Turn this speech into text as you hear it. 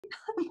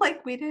I'm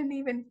like, we didn't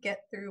even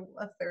get through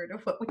a third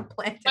of what we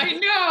planned. I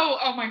know.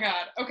 Oh my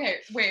God. Okay,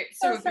 wait.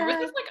 So So there was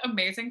sad. this like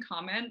amazing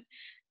comment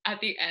at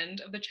the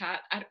end of the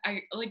chat.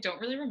 I like don't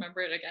really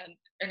remember it again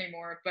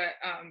anymore, but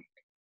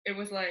it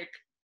was like,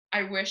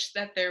 I wish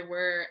that there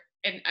were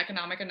an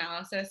economic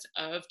analysis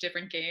of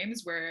different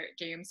games where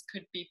games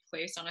could be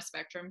placed on a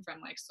spectrum from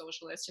like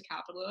socialist to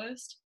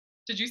capitalist.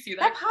 Did you see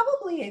That that?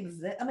 probably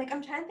exists. I'm like,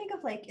 I'm trying to think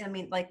of like, I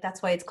mean, like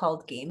that's why it's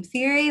called game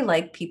theory.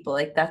 Like people,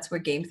 like that's where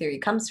game theory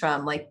comes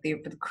from. Like the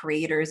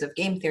creators of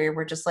game theory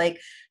were just like,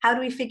 how do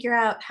we figure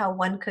out how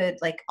one could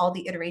like all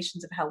the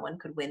iterations of how one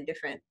could win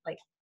different like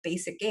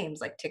basic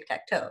games like tic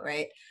tac toe,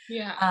 right?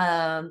 Yeah.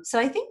 So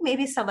I think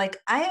maybe some like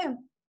I am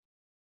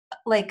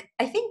like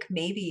I think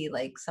maybe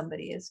like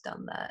somebody has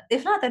done that.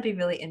 If not, that'd be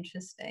really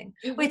interesting.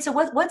 It Wait, would. so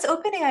what's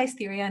OpenAI's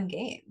theory on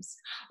games?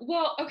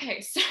 Well,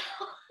 okay. So,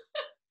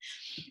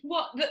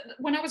 well,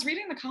 when I was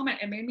reading the comment,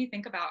 it made me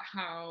think about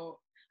how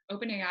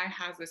OpenAI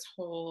has this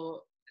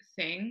whole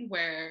thing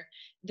where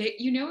they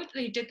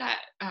did that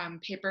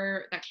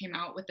paper that came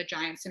out with the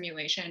giant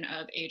simulation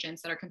of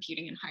agents that are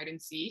competing in hide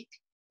and seek.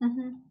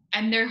 Hmm.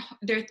 And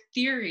their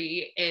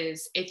theory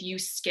is if you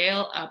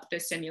scale up the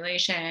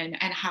simulation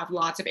and have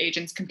lots of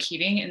agents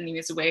competing in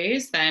these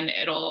ways, then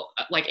it'll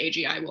like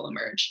AGI will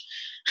emerge.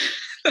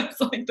 That's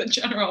like the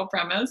general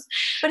premise.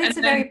 But And it's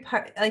a then very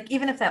part, like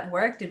even if that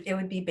worked, it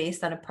would be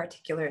based on a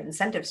particular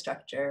incentive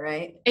structure,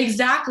 right?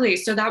 exactly.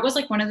 So that was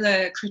like one of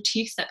the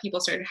critiques that people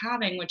started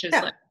having, which is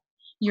Yeah. like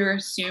you're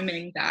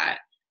assuming that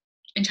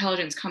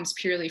intelligence comes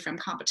purely from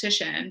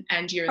competition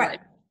and you're Right.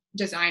 like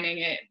designing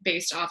it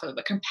based off of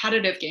a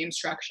competitive game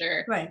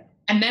structure. Right.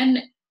 And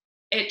then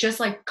it just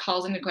like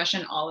calls into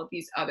question all of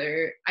these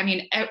other, I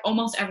mean,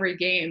 almost every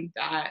game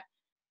that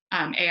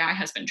AI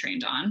has been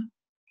trained on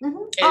Hmm.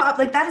 is Oh,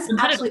 like that has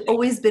actually competitively.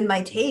 always been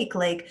my take.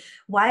 Like,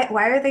 why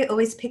are they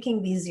always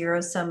picking these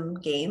zero sum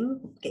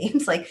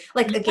games?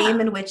 Like a Yeah, game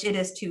in which it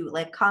is to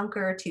like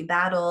conquer, to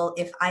battle.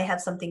 If I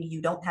have something,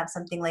 you don't have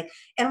something. Like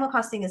Animal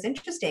Crossing is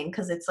interesting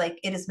because it's like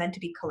it is meant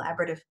to be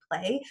collaborative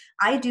play.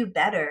 I do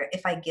better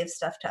if I give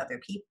stuff to other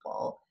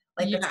people.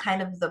 Like that's yeah,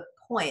 kind of the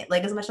point.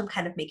 Like as much as I'm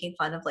kind of making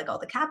fun of like all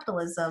the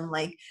capitalism,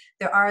 like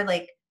there are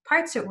like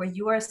parts of it where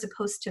you are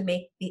supposed to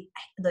make the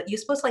you're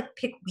supposed to like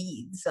pick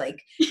weeds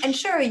like and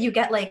sure you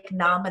get like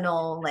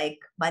nominal like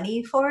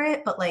money for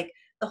it but like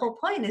the whole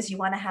point is you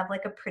want to have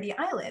like a pretty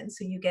island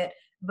so you get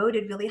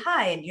voted really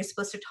high and you're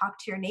supposed to talk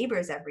to your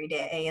neighbors every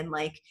day and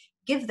like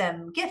give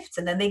them gifts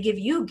and then they give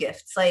you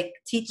gifts like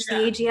teach the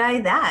yeah.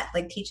 AGI that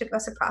like teach it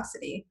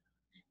reciprocity.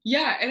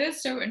 Yeah, it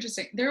is so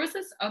interesting. There was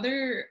this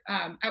other,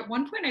 at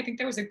one point, I think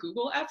there was a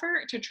Google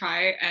effort to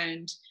try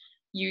and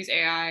use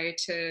AI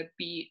to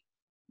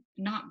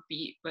not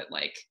beat, but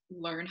like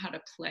learn how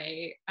to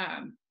play.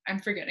 I'm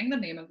forgetting the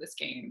name of this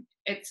game.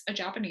 It's a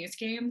Japanese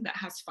game that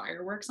has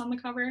fireworks on the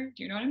cover.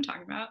 Do you know what I'm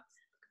talking about?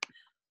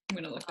 I'm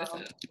gonna look this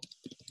um, up.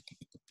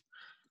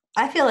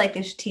 I feel like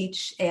they should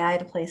teach AI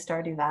to play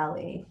Stardew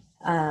Valley.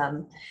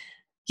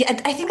 Yeah,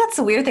 I think that's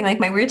the weird thing. Like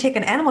my weird take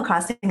on Animal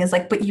Crossing is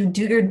like, but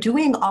you're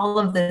doing all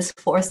of this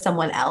for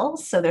someone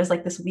else. So there's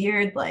like this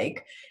weird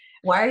like,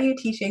 why are you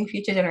teaching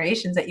future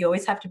generations that you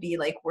always have to be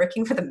like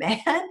working for the man?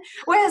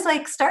 Whereas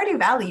like Stardew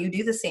Valley, you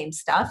do the same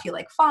stuff. You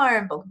like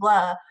farm, blah blah,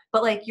 blah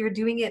but like you're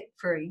doing it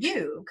for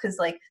you because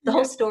like the Yeah,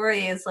 whole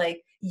story is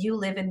like you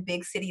live in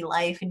big city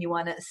life and you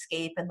want to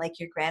escape and like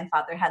your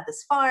grandfather had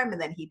this farm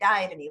and then he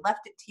died and he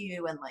left it to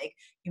you and like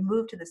you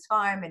moved to this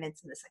farm and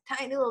it's in this like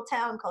tiny little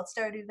town called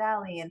Stardew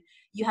Valley and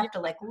you yeah, have to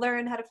like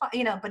learn how to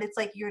find, but it's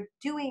like you're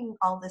doing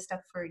all this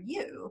stuff for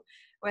you.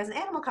 Whereas in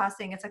Animal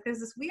Crossing, it's like there's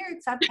this weird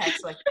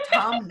subtext. Like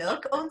Tom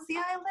Nook owns the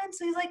island,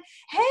 so he's like,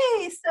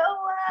 "Hey, so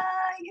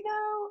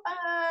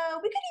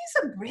we could use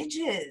some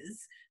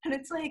bridges." And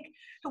it's like,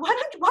 why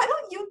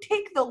don't you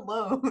take the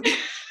loan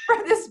for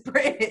this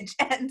bridge?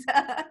 And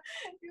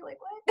you're like,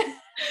 what?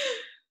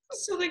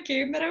 so the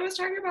game that I was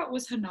talking about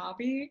was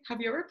Hanabi. Have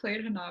you ever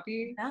played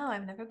Hanabi? No,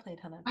 I've never played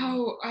Hanabi.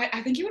 Oh,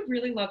 I think you would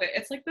really love it.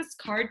 It's like this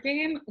card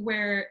game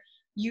where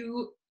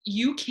you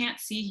can't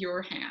see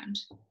your hand,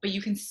 but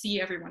you can see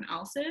everyone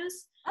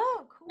else's.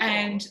 Oh,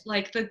 And cool.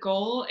 like the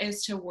goal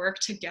is to work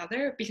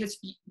together because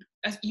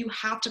you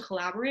have to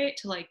collaborate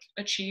to like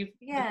achieve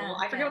the goal.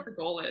 Yeah, I forget yeah. what the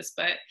goal is,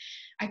 but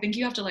I think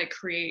you have to like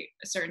create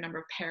a certain number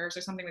of pairs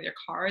or something with your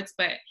cards.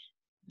 But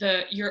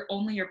the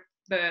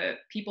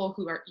people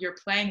who are you're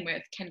playing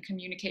with can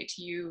communicate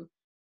to you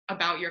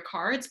about your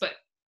cards, but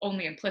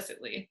only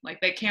implicitly. Like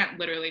they can't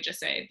literally just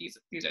say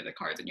these are the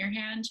cards in your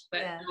hand,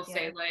 but Yeah, they'll yeah.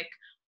 say like,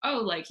 oh,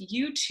 like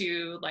you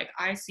two, like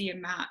I see a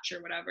match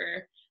or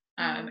whatever.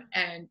 Hmm.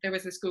 And there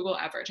was this Google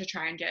effort to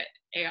try and get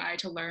AI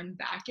to learn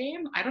that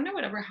game. I don't know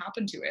whatever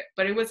happened to it,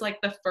 but it was like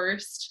the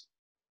first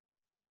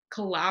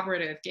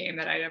collaborative game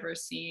that I'd ever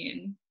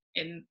seen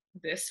in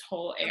this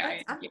whole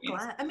AI I'm games.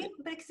 glad. I mean,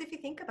 because if you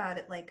think about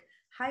it, like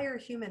higher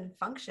human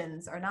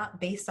functions are not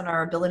based on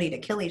our ability to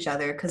kill each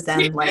other, because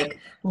then like Right?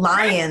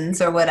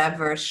 lions or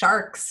whatever,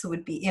 sharks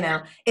would be,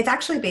 it's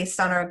actually based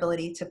on our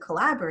ability to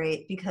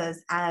collaborate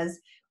because as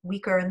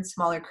weaker and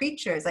smaller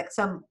creatures, like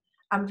some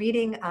I'm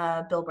reading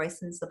Bill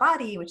Bryson's The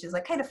Body, which is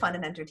like kind of fun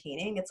and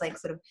entertaining. It's like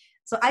sort of,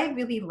 so I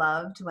really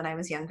loved when I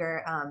was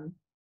younger,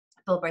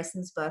 Bill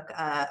Bryson's book,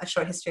 A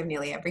Short History of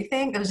Nearly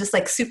Everything. It was just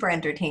like super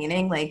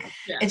entertaining. Like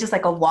Yeah. it's just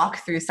like a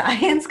walk through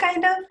science,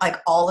 kind of like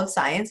all of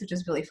science, which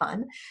is really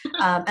fun.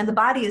 And the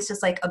body is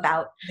just like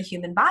about the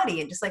human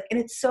body and just like, and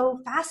it's so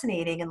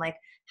fascinating and like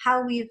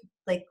how we've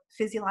like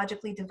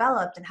physiologically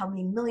developed and how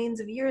many millions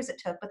of years it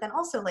took. But then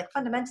also like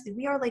fundamentally,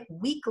 we are like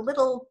weak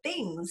little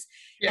things.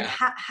 And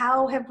Yeah.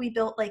 how have we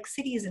built like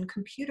cities and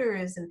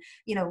computers and,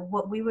 you know,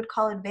 what we would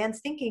call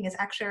advanced thinking is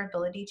actually our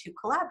ability to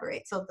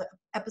collaborate. So the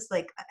episode,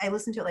 like I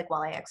listened to it like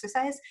while I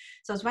exercise.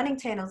 So I was running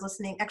today and I was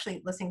listening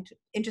to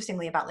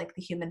interestingly about like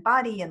the human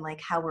body and like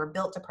how we're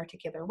built a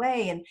particular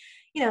way. And,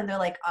 you know, and they're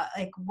like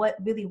what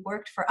really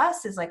worked for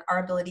us is like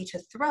our ability to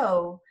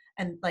throw,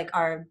 and like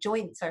our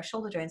joints, our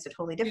shoulder joints are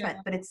totally different,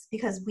 Yeah. but it's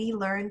because we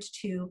learned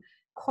to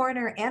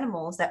corner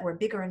animals that were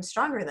bigger and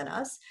stronger than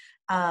us,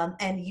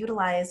 and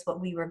utilize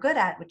what we were good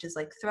at, which is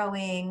like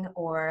throwing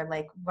or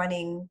like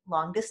running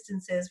long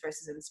distances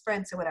versus in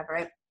sprints or whatever,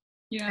 right?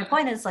 My Yeah.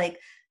 point is like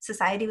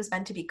society was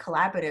meant to be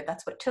collaborative.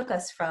 That's what took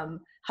us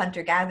from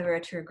hunter-gatherer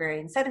to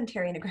agrarian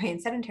sedentary, and agrarian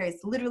sedentary is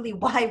literally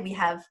why we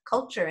have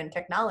culture and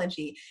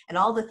technology and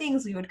all the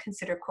things we would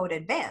consider quote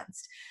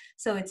advanced.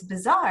 So it's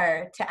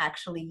bizarre to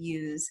actually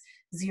use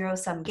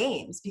zero-sum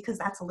games because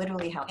that's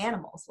literally how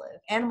animals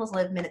live. Animals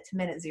live minute to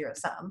minute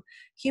zero-sum.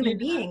 Human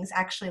Yeah. beings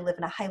actually live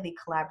in a highly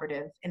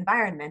collaborative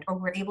environment, or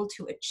we're able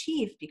to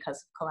achieve because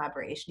of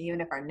collaboration,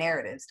 even if our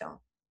narratives don't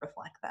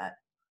reflect that.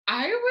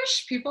 I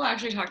wish people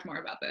actually talked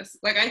more about this.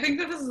 Like, I think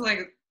that this is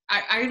like,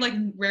 I like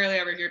rarely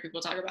ever hear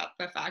people talk about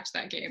the fact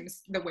that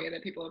games, the way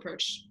that people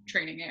approach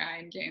training AI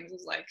in games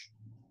is like,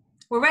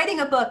 We're writing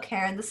a book,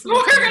 Karen. This is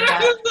what we're it's going to be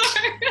gonna about.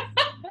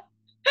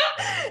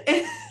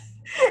 decide.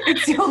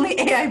 It's the only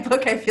AI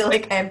book I feel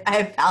like I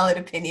have valid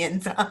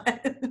opinions on.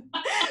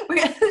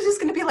 It's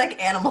just going to be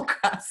like Animal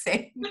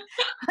Crossing.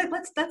 Like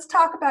let's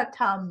talk about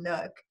Tom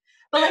Nook.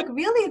 But like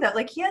really though,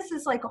 like he has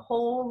this like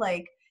whole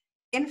like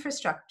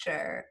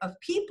infrastructure of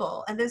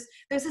people, and there's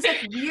this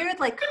like weird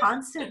like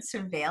constant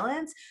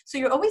surveillance. So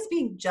you're always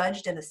being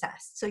judged and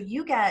assessed. So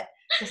you get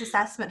this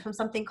assessment from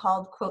something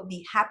called quote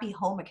the Happy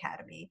Home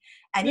Academy,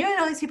 and you don't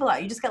know who these people are.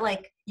 You just get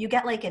like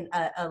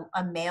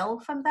a mail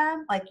from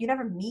them. Like you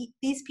never meet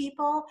these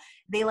people.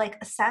 They like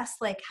assess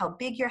like how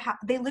big your house.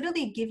 They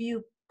literally give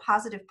you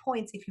positive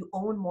points if you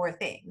own more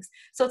things.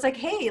 So it's like,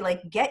 hey,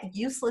 like get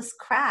useless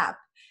crap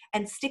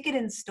and stick it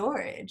in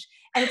storage.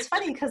 And it's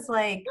funny because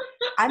like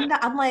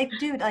I'm like,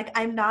 dude, like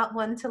I'm not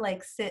one to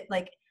like sit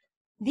like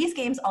these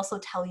games also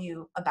tell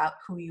you about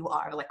who you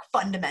are, like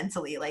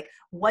fundamentally, like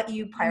what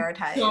you So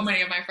prioritize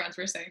many of my friends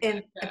were saying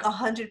in that.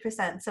 like Yeah.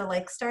 100%. So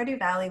like Stardew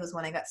Valley was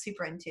one I got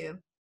super into.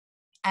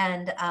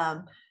 And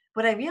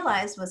what I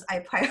realized was I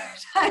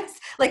prioritized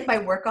like my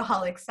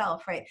workaholic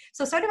self, right?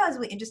 So Stardew Valley is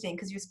really interesting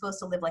because you're supposed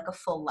to live like a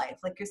full life.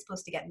 Like you're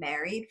supposed to get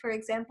married, for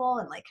example,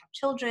 and like have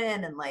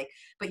children and like,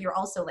 but you're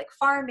also like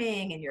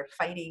farming and you're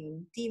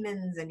fighting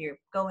demons and you're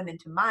going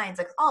into mines.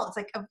 Like, oh, it's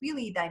like a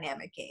really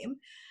dynamic game.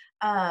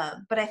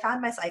 But I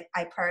found myself,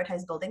 I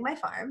prioritized building my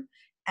farm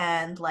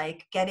and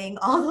like getting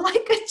all the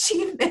like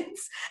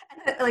achievements.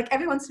 And like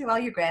every once in a while,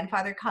 your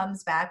grandfather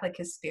comes back, like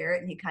his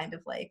spirit, and he kind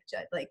of like,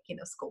 like, you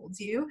know, scolds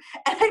you.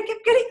 And I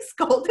kept getting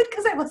scolded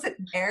because I wasn't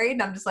married.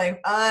 And I'm just like,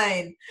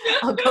 fine,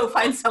 I'll go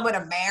find someone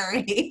to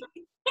marry.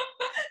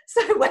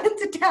 So I went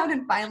to town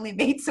and finally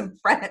made some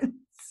friends.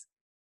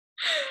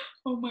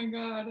 Oh my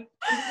god.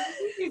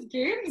 These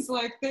games,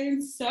 like they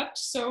incept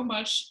so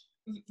much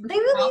They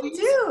really values.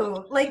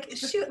 do. Like,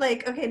 shoot,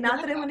 like, okay, not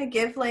Yeah. that I want to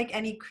give like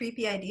any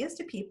creepy ideas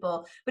to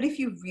people, but if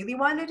you really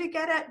wanted to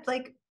get at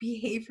like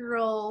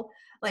behavioral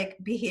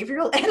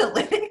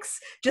analytics,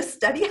 just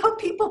study how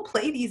people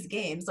play these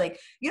games. Like,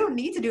 you don't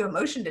need to do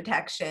emotion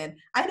detection.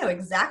 I know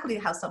exactly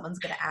how someone's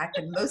going to act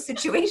in most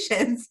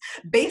situations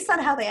based on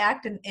how they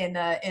act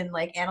in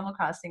like Animal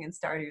Crossing and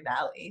Stardew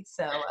Valley.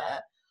 So,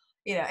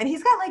 you know, and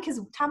he's got like his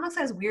Tom looks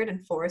has weird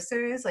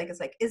enforcers. Like it's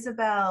like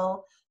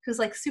Isabel, who's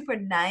like super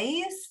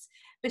nice,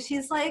 but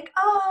she's like,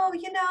 oh,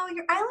 you know,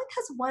 your island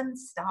has 1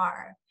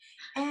 star,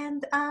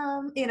 and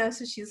you know,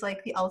 so she's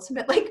like the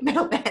ultimate like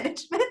middle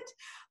management.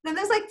 Then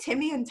there's like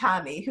Timmy and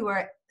Tommy, who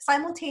are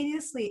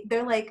simultaneously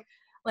they're like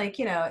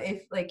you know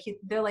if like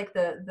they're like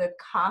the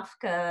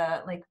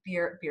Kafka like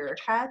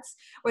bureaucrats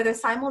where they're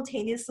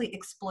simultaneously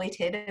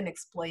exploited and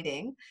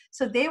exploiting.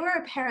 So they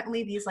were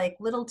apparently these like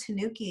little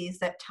tanukis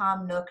that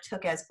Tom Nook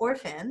took as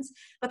orphans,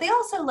 but they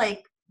also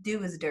like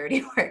do his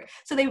dirty work.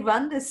 So they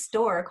run this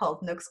store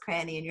called Nook's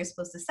Cranny, and you're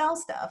supposed to sell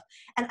stuff.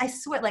 And I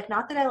swear, like,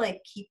 not that I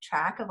like keep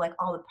track of like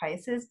all the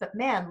prices, but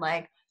man,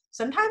 like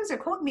sometimes they're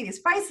quoting me these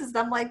prices, and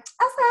I'm like,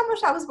 that's not how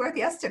much I was worth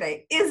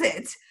yesterday, is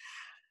it?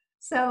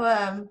 So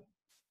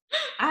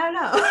I don't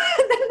know.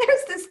 And then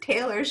there's this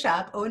tailor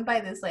shop owned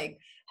by this like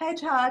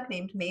hedgehog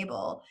named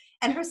Mabel,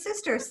 and her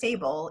sister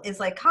Sable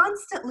is like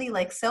constantly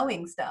like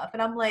sewing stuff,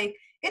 and I'm like,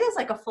 it is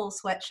like a full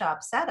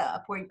sweatshop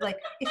setup where like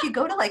if you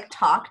go to like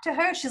talk to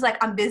her, she's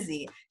like, I'm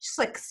busy. She's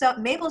like, so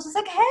Mabel's just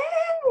like, hey,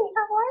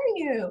 how are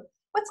you?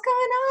 what's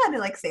going on?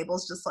 And like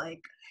Sable's just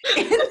like,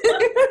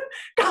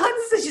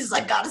 Constance is just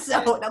like, gotta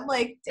sew. And I'm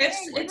like,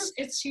 it's dang, it's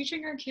it's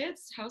teaching our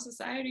kids how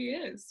society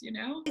is, you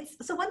know? it's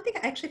so one thing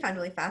I actually find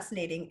really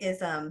fascinating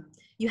is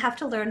you have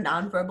to learn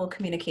nonverbal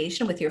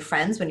communication with your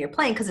friends when you're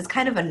playing because it's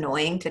kind of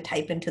annoying to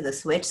type into the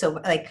switch. So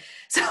like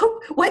so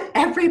what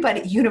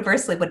everybody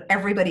universally what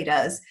everybody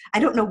does, I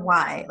don't know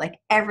why, like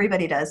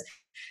everybody does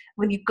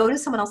when you go to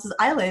someone else's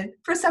island,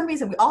 for some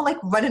reason we all like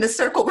run in a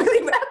circle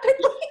really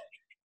rapidly.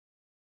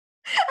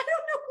 I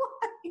don't know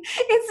why.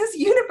 It's this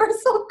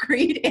universal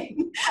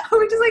greeting.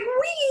 We're just like,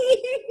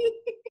 wee.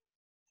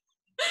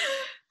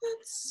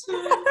 That's I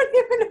so don't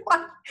even know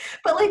why.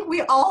 But like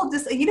we all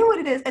just, you know what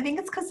it is? I think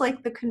it's because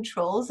like the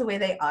controls, the way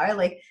they are,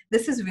 like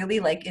this is really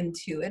like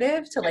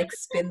intuitive to like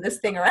spin this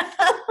thing around.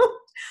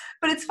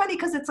 But it's funny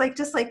because it's like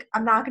just like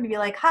I'm not going to be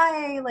like,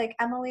 hi, like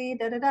Emily,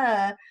 da da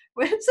da.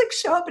 Where it's like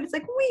show up and it's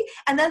like we,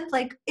 and then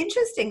like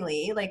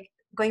interestingly, like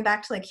going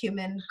back to like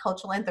human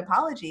cultural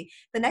anthropology,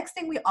 the next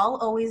thing we all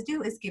always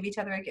do is give each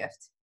other a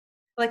gift.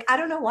 Like I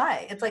don't know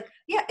why. It's like,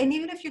 yeah, and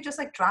even if you're just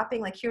like dropping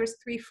like here's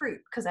 3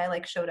 fruit because I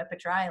like showed up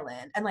at your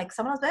island and like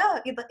someone else like,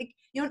 oh, like,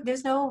 you know,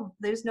 there's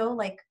no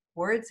like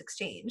words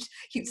exchange.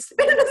 You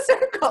spin in a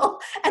circle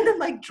and then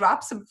like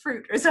drop some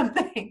fruit or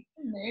something.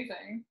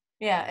 amazing.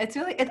 Yeah, it's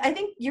really I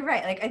think you're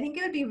right. Like I think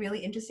it would be really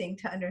interesting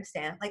to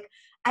understand. Like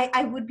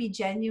I would be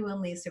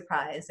genuinely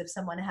surprised if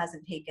someone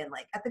hasn't taken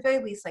like at the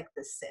very least like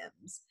The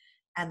Sims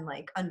and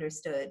like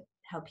understood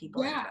how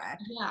people Yeah,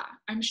 interact. yeah,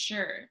 I'm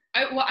sure.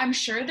 Well, I'm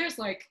sure there's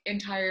like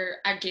entire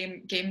at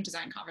game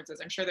design conferences.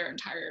 I'm sure there are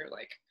entire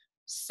like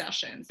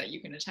sessions that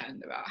you can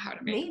attend about how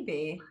to make it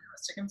Maybe.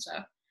 realistic and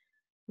stuff.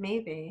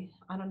 Maybe.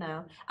 I don't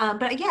know.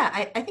 But yeah,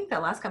 I think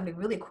that last company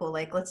really cool.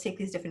 Like, let's take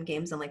these different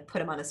games and like put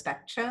them on a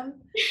spectrum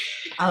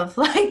of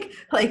like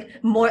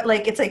more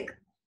like it's like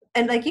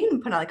and like you can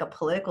put on like a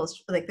political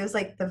like there's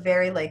like the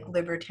very like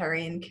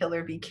libertarian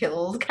killer be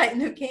killed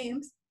kind of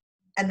games.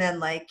 And then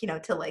like, you know,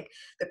 to like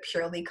the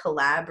purely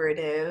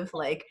collaborative,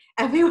 like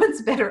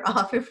everyone's better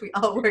off if we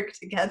all work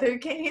together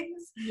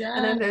games. And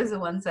Yeah, then there's the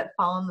ones that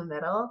fall in the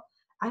middle.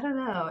 I don't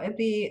know. It'd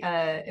be really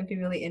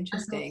I hope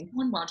interesting.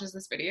 someone watches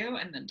this video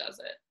and then does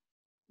it.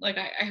 Like,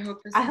 I hope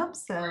this I is hope our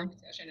so.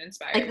 discussion Like,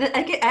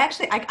 inspired.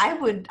 actually,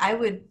 I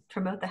would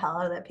promote the hell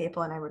out of that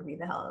paper, and I would read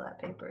the hell out of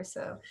that paper.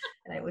 So,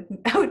 and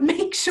I would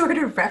make sure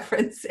to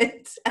reference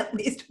it at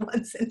least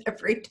once in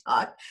every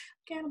talk.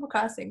 Animal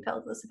Crossing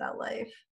tells us about life.